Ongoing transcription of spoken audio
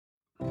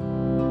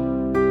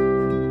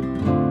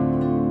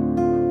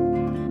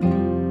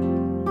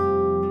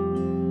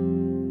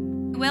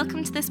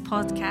welcome to this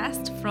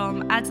podcast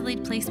from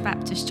Adelaide Place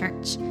Baptist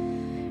Church.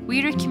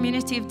 We are a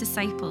community of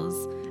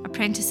disciples,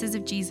 apprentices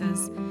of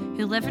Jesus,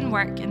 who live and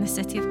work in the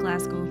city of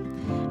Glasgow,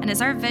 and it's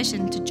our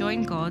vision to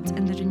join God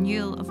in the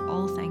renewal of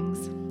all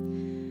things.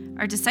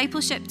 Our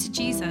discipleship to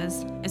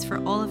Jesus is for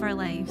all of our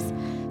lives,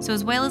 so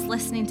as well as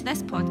listening to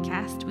this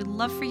podcast, we'd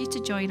love for you to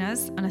join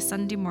us on a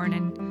Sunday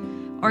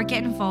morning, or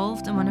get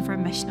involved in one of our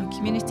missional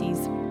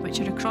communities, which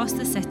are across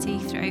the city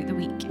throughout the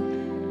week.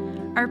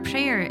 Our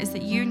prayer is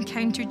that you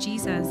encounter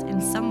Jesus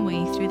in some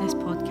way through this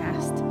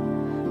podcast.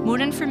 More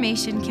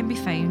information can be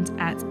found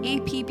at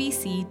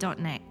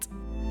apbc.net.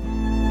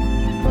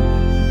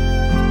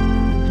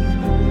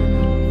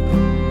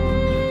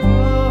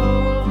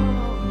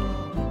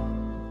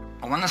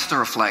 I want us to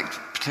reflect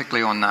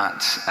particularly on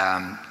that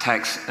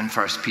text in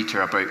 1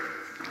 Peter about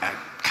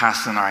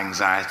casting our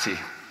anxiety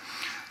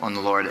on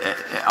the Lord.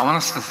 I want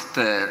us to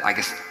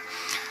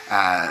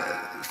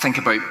think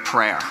about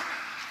prayer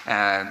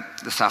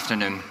this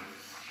afternoon.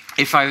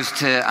 If I was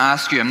to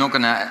ask you, I'm not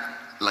going to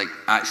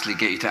actually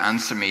get you to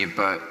answer me,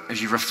 but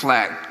as you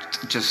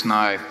reflect just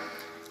now,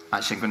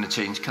 actually I'm going to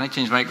change. Can I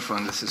change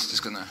microphone? This is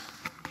just going to...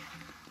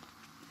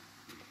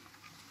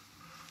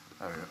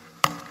 There we go.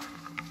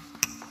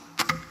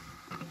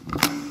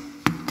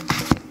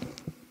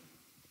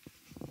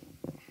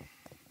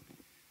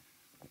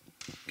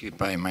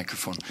 Goodbye,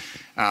 microphone.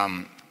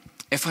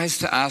 If I was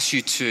to ask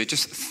you to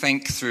just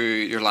think through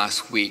your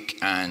last week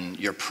and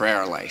your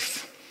prayer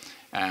life,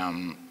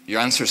 your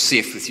answer is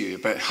safe with you,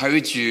 but how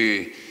would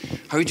you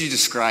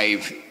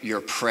describe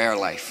your prayer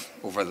life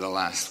over the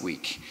last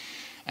week?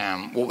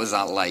 What was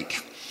that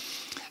like?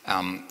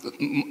 A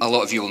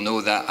lot of you will know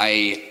that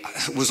I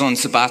was on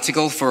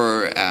sabbatical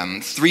for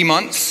 3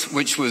 months,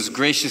 which was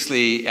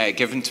graciously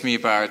given to me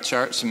by our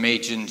church in May,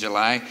 June,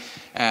 July,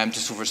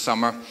 just over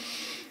summer.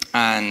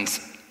 And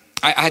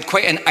I had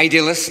quite an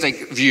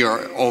idealistic view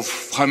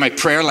of how my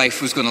prayer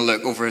life was going to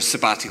look over a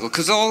sabbatical,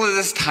 because all of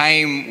this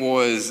time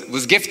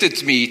was gifted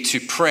to me to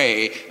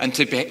pray and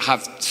to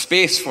have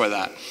space for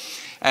that.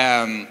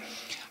 And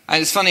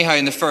it's funny how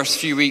in the first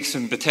few weeks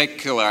in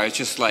particular, I was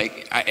just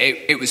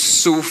it was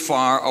so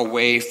far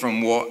away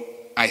from what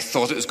I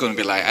thought it was going to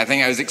be like. I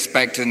think I was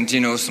expecting,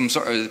 some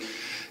sort of,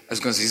 I was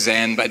going to say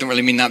Zen, but I don't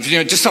really mean that.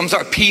 Just some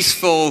sort of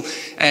peaceful,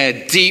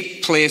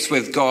 deep place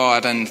with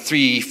God. And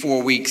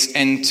 3-4 weeks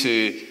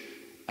into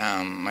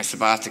my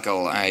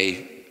sabbatical,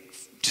 I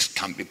just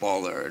can't be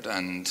bothered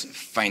and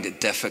find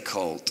it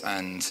difficult.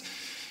 And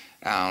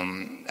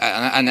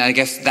I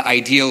guess the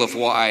ideal of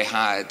what I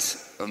had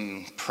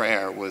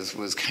prayer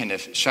was kind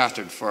of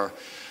shattered for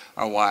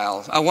a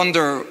while. I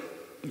wonder,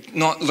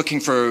 not looking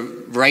for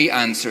right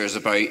answers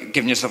about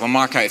giving yourself a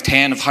mark out of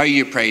 10 of how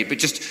you prayed, but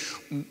just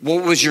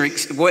what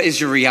is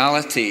your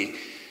reality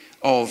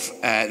of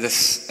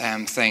this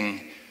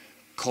thing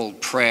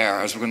called prayer,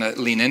 as we're going to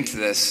lean into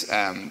this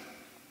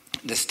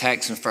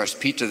text in 1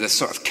 Peter, this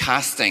sort of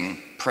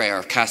casting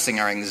prayer, casting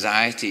our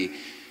anxiety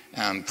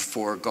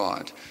before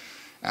God.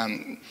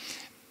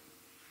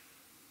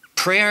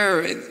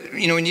 Prayer,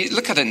 when you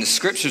look at it in the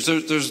scriptures,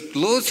 there's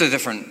loads of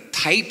different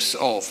types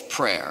of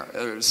prayer.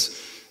 There's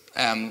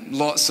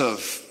lots of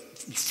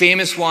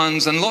famous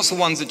ones and lots of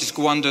ones that just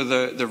go under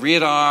the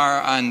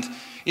radar. And,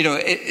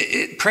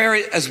 prayer,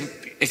 as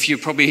if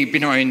you've probably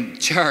been around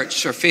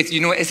church or faith,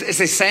 it's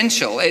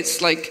essential. It's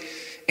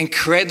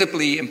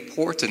incredibly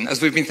important.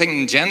 As we've been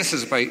thinking in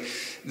Genesis about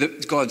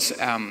God's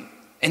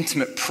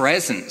intimate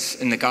presence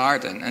in the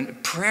garden.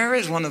 And prayer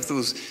is one of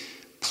those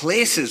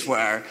places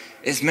where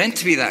it's meant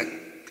to be that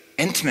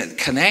intimate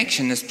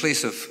connection, this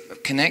place of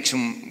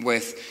connection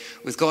with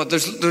God.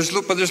 There's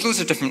loads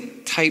of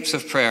different types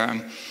of prayer.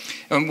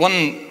 And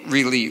one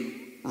really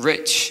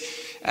rich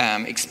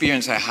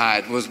experience I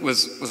had was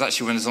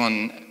actually when I was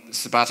on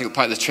sabbatical.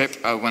 Part of the trip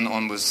I went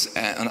on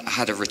I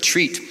had a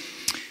retreat,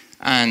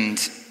 and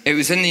it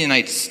was in the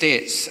United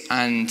States.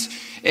 And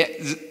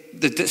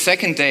the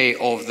second day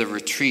of the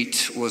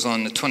retreat was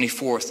on the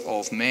 24th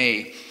of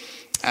May.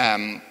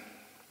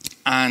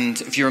 And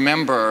if you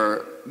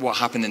remember what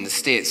happened in the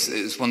States,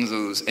 it was one of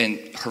those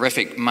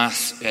horrific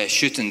mass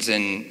shootings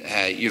in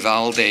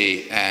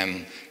Uvalde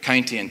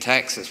County in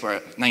Texas,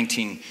 where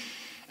 19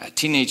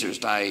 teenagers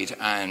died,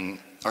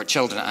 or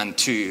children, and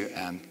 2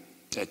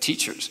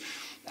 teachers.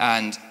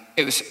 And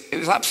it was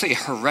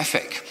absolutely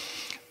horrific.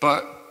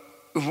 But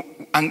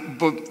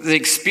the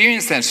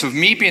experience then, so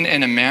me being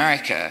in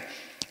America,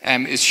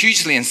 is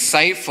hugely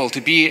insightful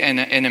to be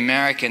in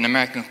America, in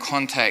American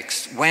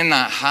context, when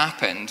that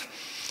happened.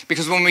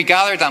 Because when we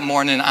gathered that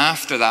morning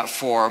after that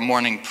for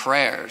morning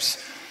prayers,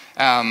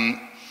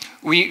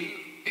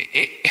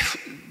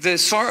 the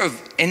sort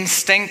of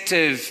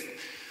instinctive,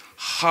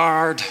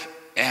 hard,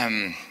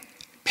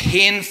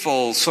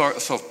 painful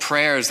sorts of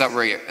prayers that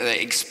were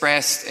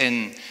expressed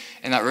in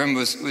that room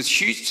was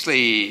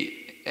hugely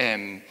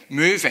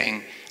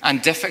moving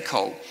and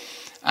difficult.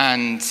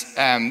 And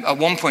at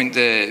one point,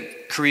 the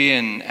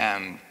Korean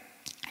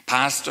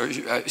pastor,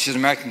 she's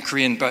American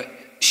Korean, but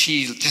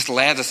she just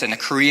led us in a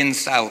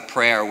Korean-style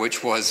prayer,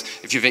 which was,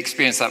 if you've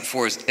experienced that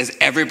before, is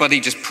everybody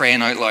just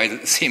praying out loud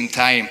at the same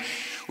time,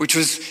 which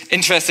was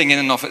interesting in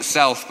and of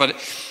itself. But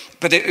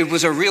it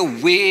was a real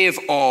wave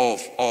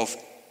of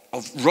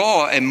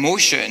raw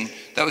emotion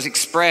that was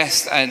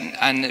expressed,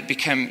 and it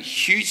became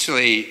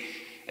hugely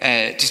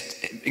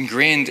just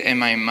ingrained in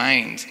my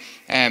mind.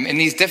 In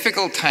these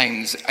difficult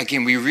times,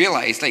 again, we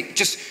realize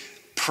just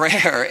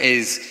prayer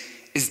is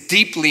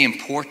deeply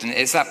important.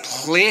 It's that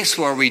place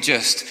where we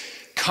just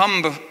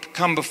come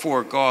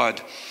before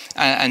God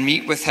and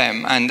meet with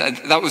him. And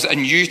that was a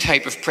new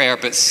type of prayer,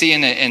 but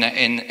seeing it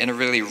in a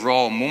really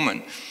raw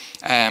moment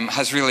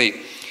has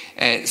really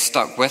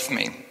stuck with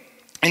me.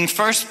 In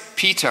 1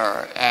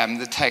 Peter,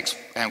 the text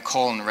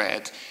Colin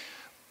read,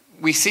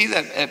 we see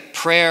that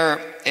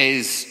prayer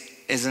is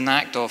an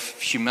act of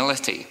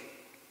humility.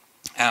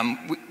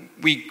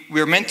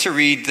 We're meant to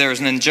read, there's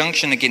an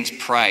injunction against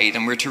pride,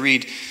 and we're to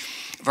read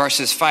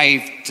verses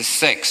 5 to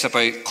 6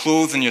 about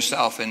clothing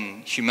yourself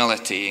in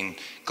humility and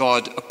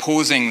God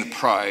opposing the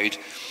proud.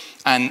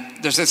 And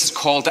there's this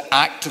call to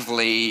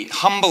actively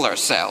humble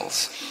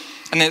ourselves.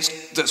 And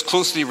that's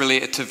closely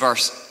related to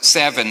verse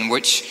 7,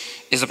 which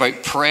is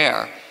about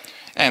prayer.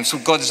 So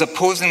God is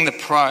opposing the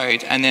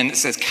proud, and then it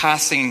says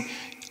casting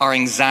our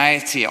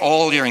anxiety,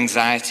 all your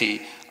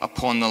anxiety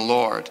upon the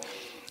Lord.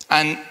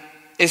 And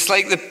it's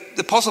like the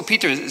Apostle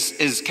Peter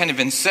is kind of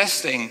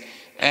insisting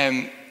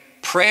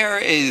prayer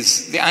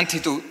is the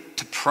antidote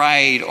to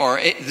pride, or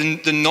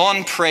the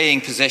non-praying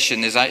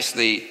position is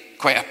actually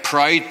quite a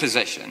proud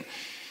position.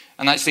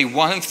 And actually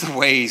one of the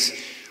ways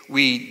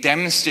we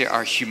demonstrate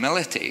our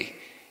humility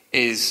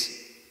is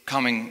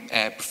coming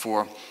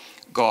before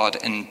God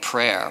in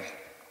prayer.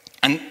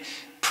 And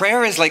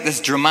prayer is like this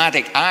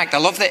dramatic act. I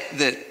love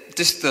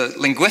just the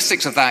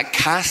linguistics of that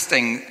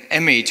casting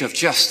image of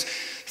just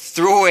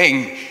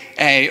throwing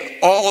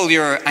all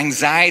your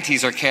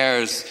anxieties or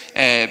cares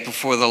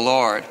before the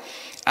Lord.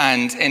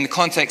 And in the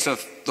context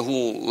of the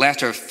whole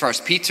letter of 1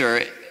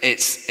 Peter,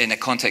 it's in a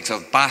context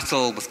of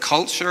battle with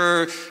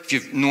culture. If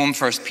you've known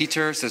 1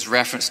 Peter, there's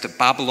reference to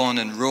Babylon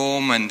and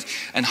Rome and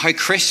how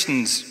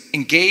Christians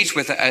engage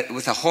with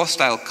a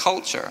hostile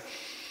culture.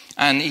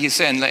 And he's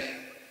saying that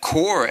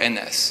core in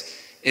this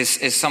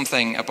is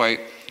something about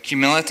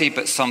humility,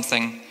 but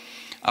something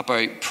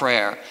about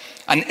prayer.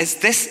 And it's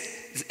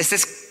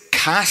this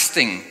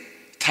casting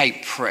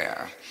type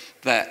prayer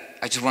that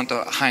I just want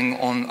to hang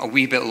on a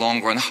wee bit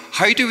longer on.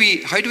 How do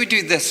we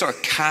do this sort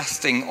of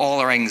casting all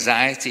our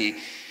anxiety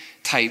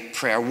type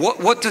prayer?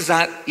 What does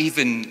that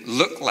even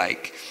look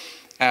like?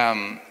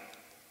 In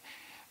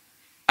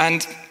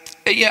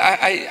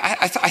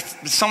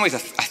some ways, I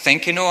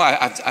think,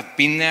 I've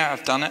been there,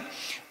 I've done it.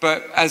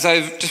 But as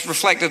I've just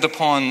reflected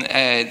upon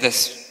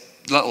this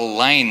little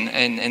line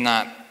in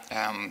that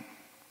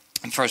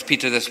in 1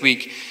 Peter this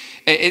week,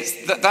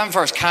 it's that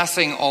verse,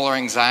 casting all our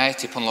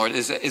anxiety upon the Lord,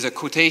 is a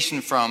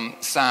quotation from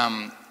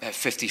Psalm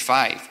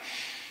 55,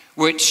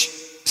 which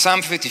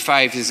Psalm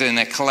 55 is in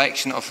a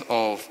collection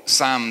of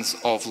psalms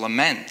of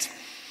lament.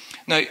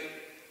 Now,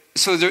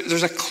 so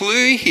there's a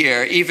clue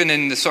here, even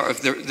in the sort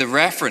of the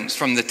reference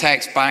from the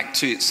text back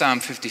to Psalm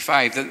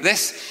 55, that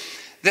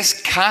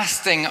this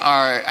casting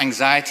our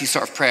anxiety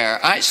sort of prayer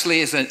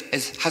actually has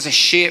a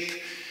shape,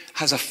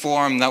 has a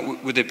form that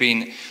would have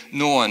been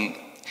known.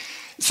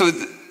 So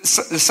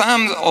the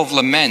Psalms of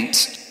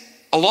Lament,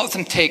 a lot of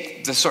them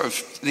take the sort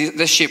of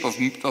this shape of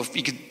you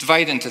could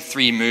divide into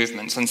three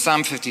movements, and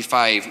Psalm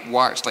 55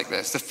 works like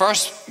this. The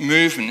first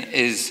movement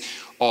is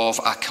of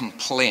a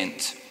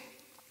complaint,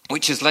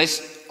 which is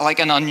like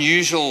an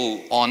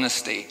unusual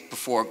honesty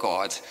before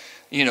God.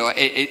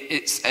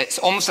 It's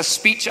almost a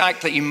speech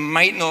act that you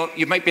might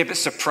be a bit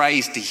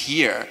surprised to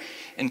hear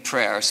in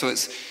prayer. So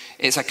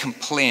it's a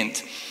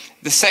complaint.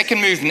 The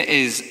second movement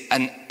is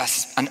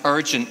an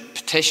urgent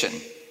petition.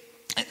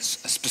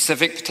 It's a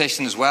specific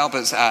petition as well, but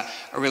it's a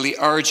really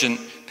urgent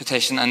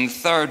petition. And the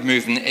third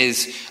movement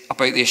is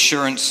about the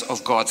assurance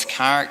of God's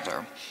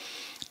character.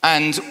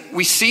 And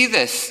we see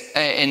this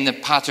in the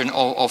pattern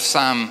of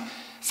Psalm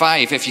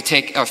 5, or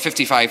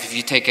 55, if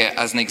you take it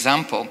as an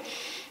example.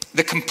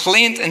 The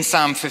complaint in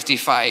Psalm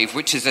 55,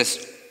 which is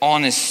this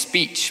honest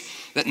speech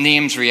that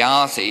names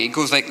reality, it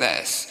goes like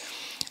this: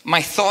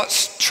 "My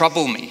thoughts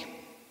trouble me,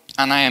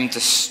 and I am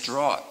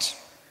distraught.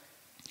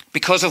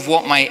 Because of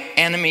what my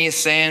enemy is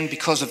saying,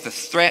 because of the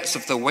threats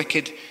of the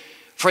wicked,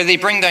 for they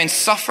bring down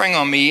suffering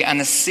on me and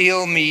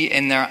assail me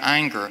in their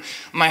anger.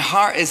 My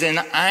heart is in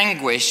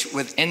anguish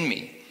within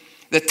me.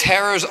 The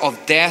terrors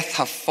of death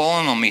have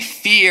fallen on me.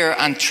 Fear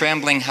and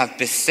trembling have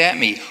beset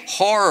me.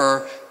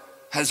 Horror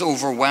has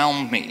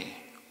overwhelmed me."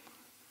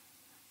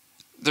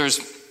 There's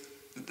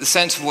the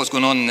sense of what's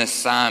going on in this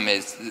psalm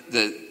is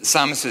the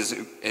psalmist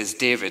is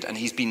David, and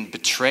he's been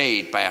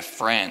betrayed by a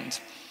friend,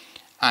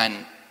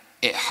 and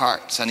it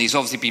hurts. And he's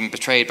obviously been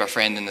betrayed by a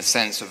friend in the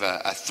sense of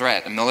a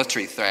threat, a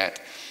military threat.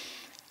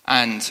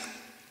 And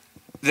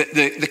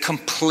the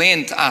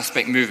complaint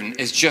aspect movement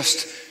is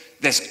just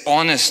this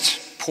honest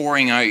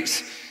pouring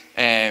out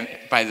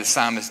by the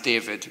psalmist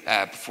David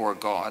before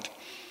God.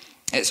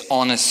 It's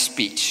honest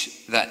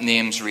speech that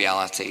names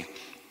reality,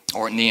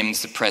 or it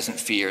names the present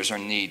fears or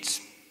needs.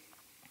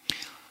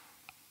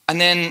 And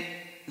then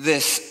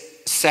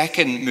this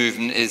second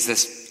movement is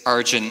this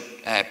urgent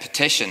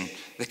petition.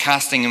 The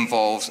casting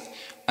involves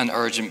an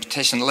urgent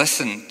petition.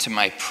 Listen to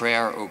my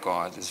prayer, O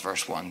God, is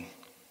verse 1.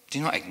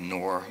 Do not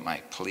ignore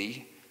my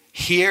plea.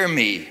 Hear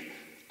me,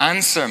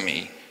 answer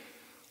me.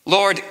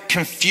 Lord,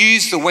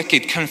 confuse the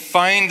wicked,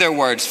 confound their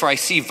words, for I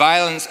see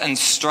violence and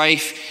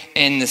strife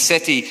in the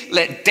city.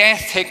 Let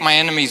death take my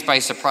enemies by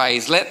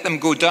surprise. Let them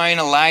go down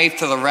alive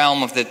to the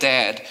realm of the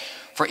dead,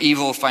 for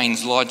evil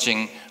finds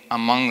lodging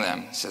among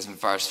them, it says in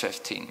verse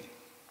 15.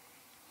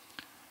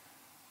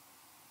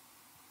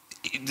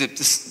 The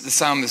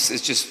psalmist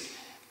is just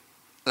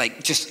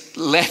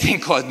letting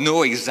God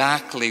know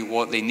exactly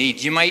what they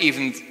need. You might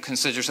even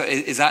consider,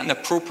 is that an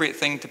appropriate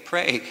thing to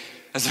pray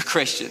as a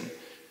Christian?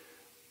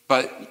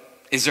 But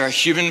is there a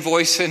human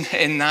voice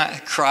in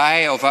that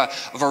cry of a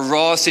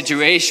raw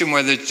situation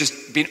where they've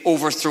just been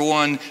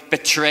overthrown,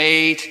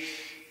 betrayed,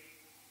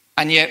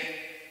 and yet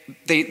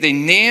they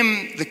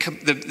name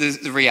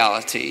the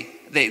reality.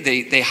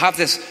 They have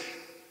this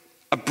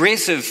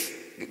abrasive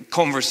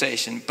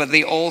conversation, but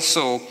they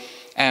also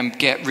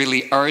get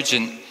really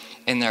urgent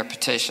in their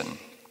petition.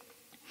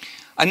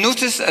 And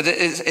notice that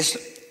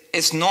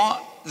it's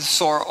not the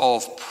sort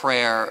of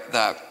prayer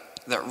that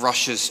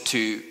rushes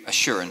to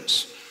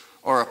assurance,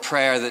 or a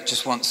prayer that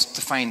just wants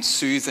to find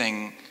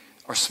soothing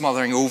or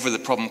smothering over the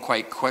problem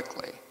quite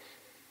quickly.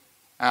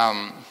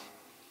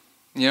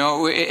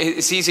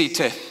 It's easy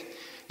to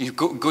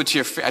go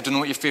to I don't know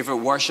what your favorite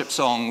worship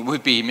song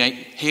would be. You might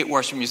hate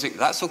worship music,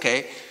 that's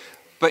okay.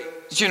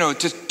 But,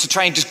 to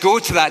try and just go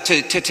to that,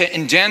 to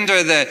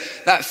engender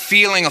that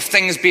feeling of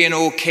things being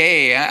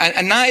okay.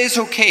 And that is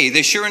okay, the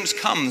assurance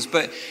comes,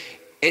 but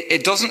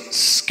it doesn't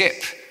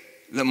skip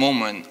the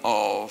moment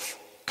of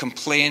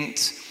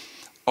complaint,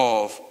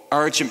 of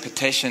urgent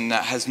petition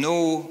that has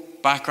no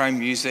background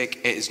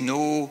music, it is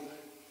no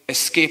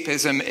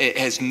escapism,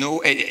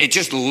 it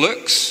just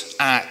looks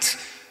at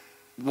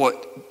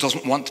what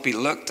doesn't want to be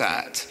looked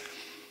at.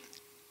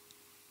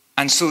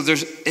 And so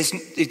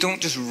they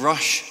don't just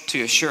rush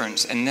to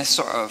assurance in this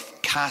sort of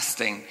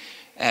casting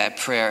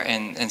prayer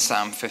in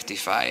Psalm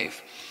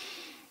 55.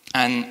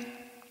 And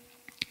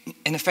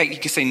in effect, you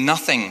could say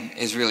nothing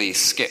is really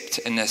skipped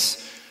in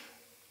this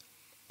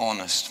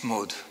honest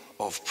mode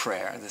of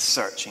prayer, the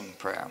searching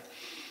prayer.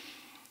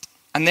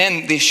 And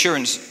then the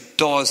assurance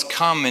does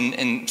come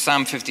in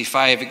Psalm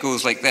 55. It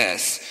goes like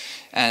this,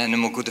 and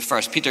then we'll go to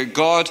 1 Peter.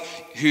 God,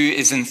 who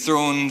is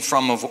enthroned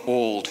from of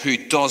old, who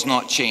does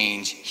not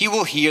change, he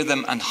will hear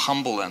them and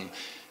humble them,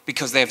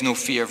 because they have no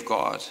fear of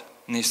God.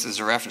 And this is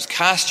a reference.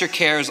 Cast your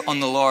cares on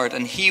the Lord,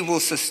 and he will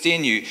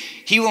sustain you.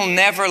 He will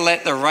never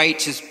let the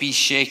righteous be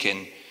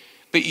shaken,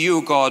 but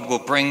you, God, will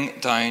bring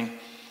down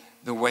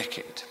the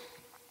wicked.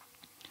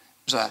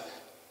 There's a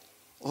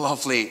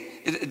lovely,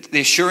 the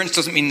assurance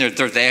doesn't mean they're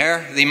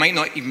there. They might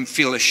not even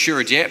feel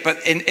assured yet,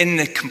 but in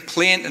the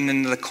complaint and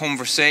in the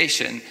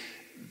conversation,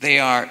 they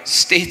are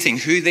stating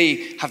who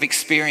they have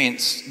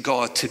experienced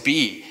God to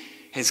be,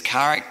 his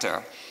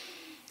character.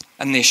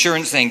 And the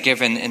assurance then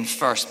given in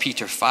 1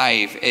 Peter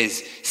 5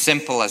 is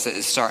simple as it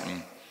is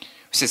certain.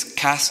 It says,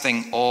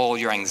 casting all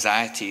your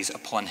anxieties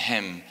upon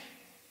him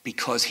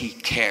because he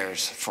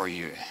cares for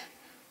you.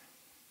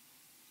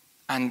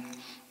 And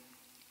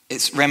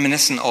it's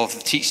reminiscent of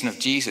the teaching of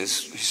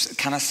Jesus.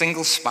 Can a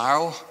single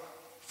sparrow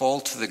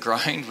fall to the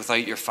ground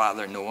without your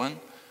Father knowing?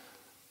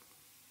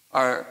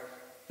 Are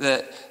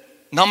the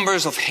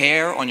numbers of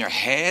hair on your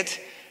head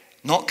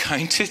not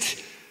counted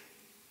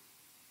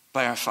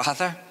by our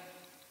Father?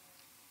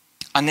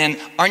 And then,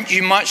 aren't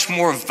you much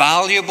more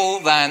valuable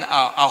than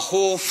a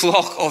whole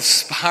flock of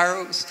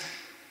sparrows?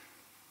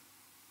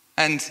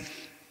 And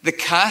the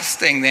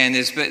casting then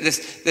is, but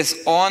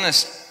this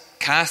honest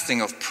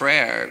casting of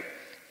prayer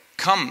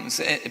comes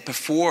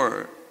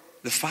before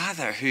the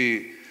Father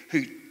who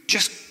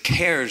just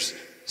cares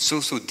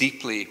so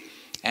deeply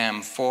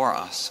for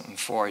us and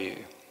for you.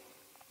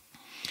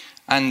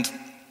 And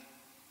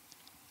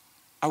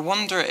I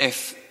wonder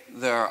if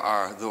there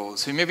are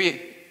those who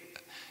maybe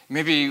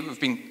we've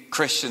been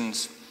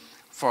Christians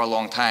for a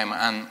long time,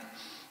 and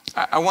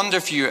I wonder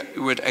if you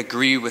would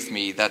agree with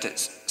me that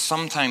it's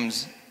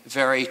sometimes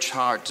very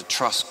hard to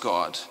trust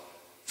God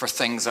for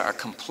things that are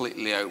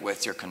completely out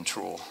with your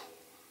control.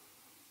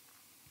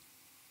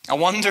 I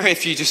wonder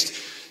if you just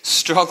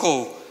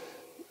struggle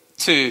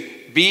to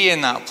be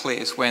in that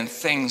place when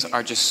things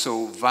are just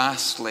so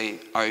vastly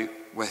out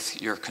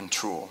with your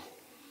control.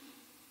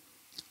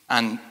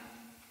 And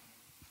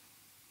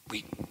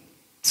we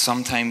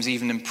sometimes,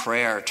 even in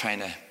prayer, are trying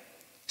to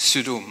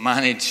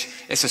pseudo-manage.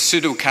 It's a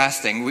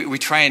pseudo-casting. We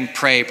try and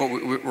pray, but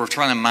we're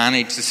trying to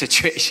manage the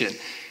situation.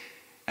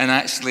 And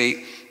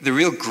actually, the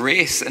real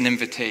grace and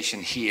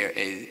invitation here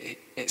is,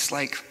 it's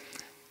like,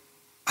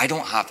 I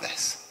don't have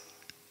this.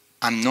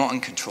 I'm not in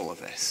control of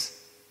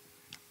this.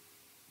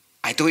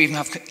 I don't even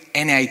have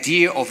any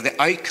idea of the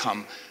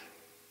outcome,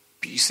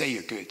 but you say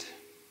you're good.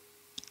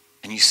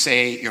 And you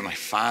say you're my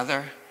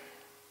Father,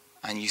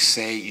 and you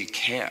say you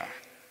care.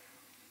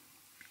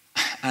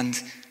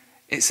 And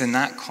it's in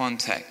that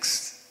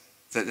context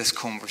that this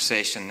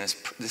conversation,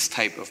 this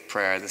type of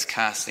prayer, this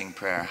casting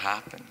prayer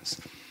happens.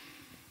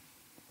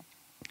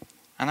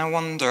 And I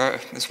wonder,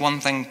 there's one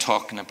thing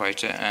talking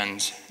about it,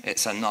 and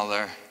it's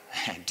another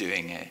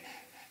doing it,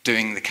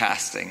 doing the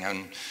casting.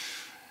 And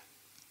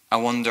I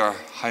wonder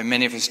how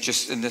many of us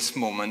just in this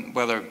moment,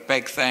 whether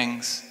big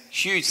things,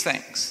 huge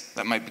things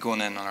that might be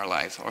going on in our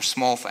lives, or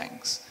small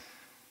things,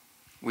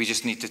 we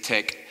just need to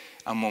take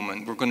a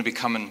moment. We're going to be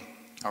coming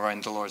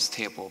around the Lord's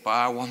table, but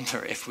I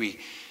wonder if we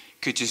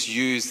could just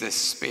use this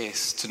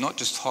space to not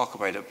just talk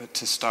about it, but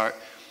to start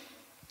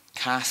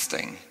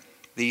casting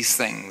these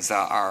things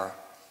that are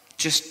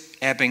just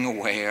ebbing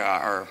away at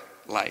our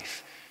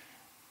life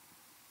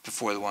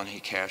before the one who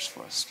cares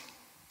for us.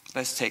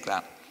 Let's take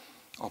that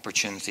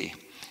opportunity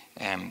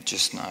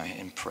just now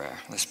in prayer.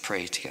 Let's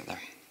pray together.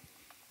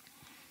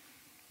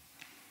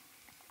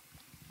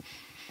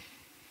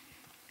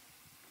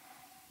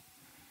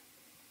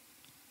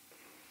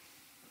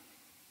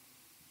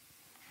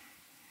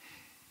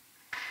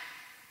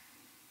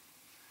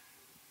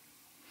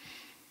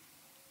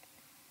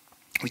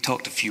 We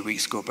talked a few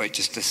weeks ago about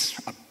just this,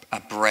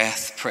 a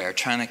breath prayer,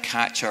 trying to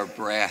catch our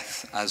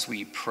breath as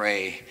we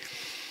pray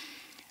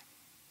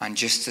and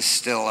just to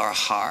still our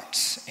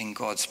hearts in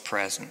God's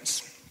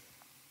presence.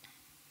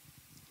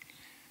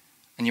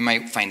 And you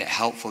might find it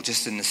helpful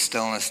just in the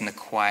stillness and the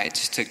quiet,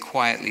 just to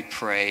quietly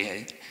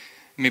pray.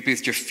 Maybe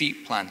with your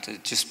feet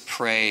planted, just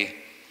pray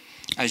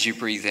as you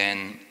breathe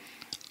in,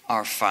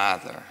 our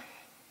Father.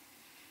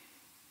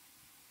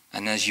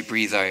 And as you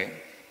breathe out,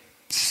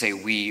 to say,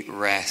 we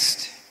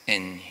rest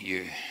in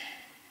you.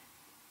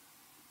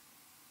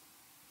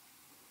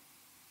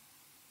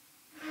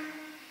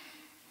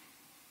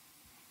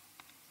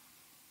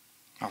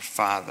 Our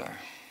Father,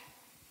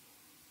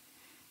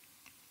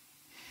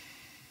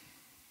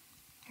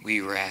 we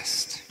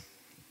rest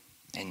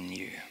in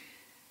you.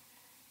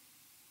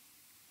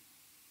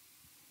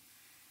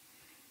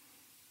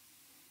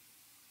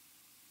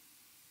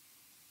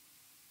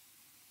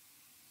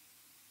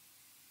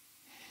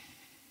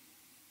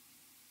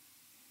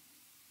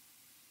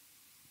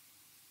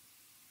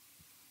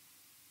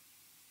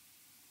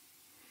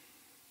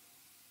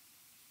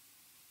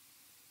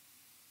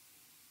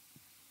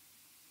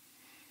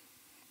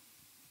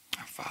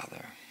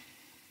 Father,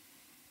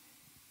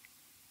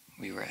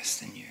 we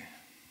rest in you.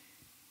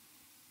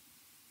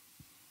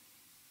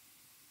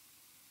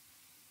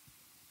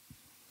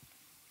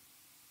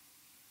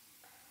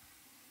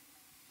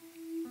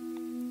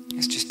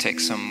 Let's just take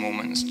some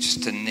moments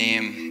just to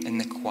name in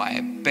the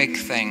quiet big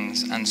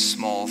things and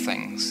small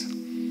things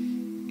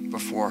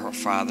before our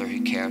Father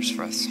who cares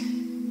for us.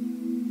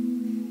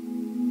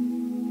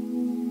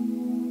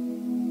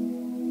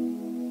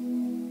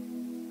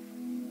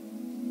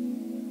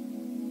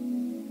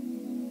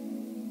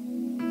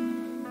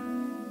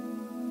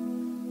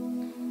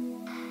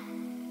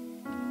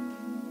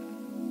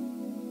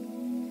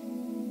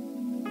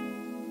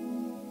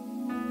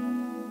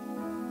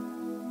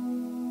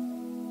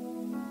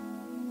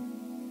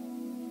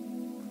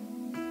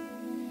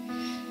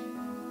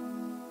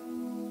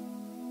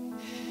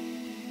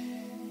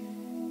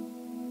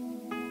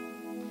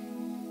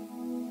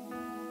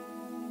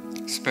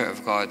 Spirit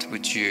of God,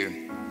 would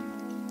you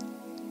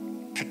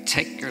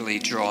particularly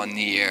draw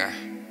near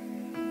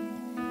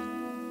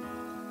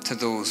to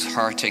those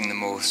hurting the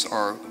most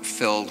or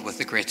filled with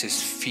the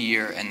greatest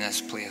fear in this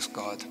place,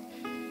 God?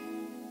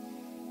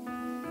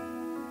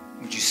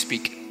 Would you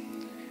speak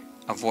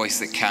a voice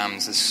that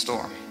calms the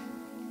storm?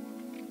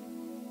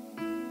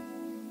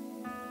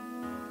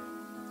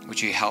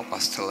 Would you help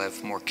us to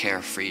live more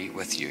carefree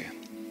with you?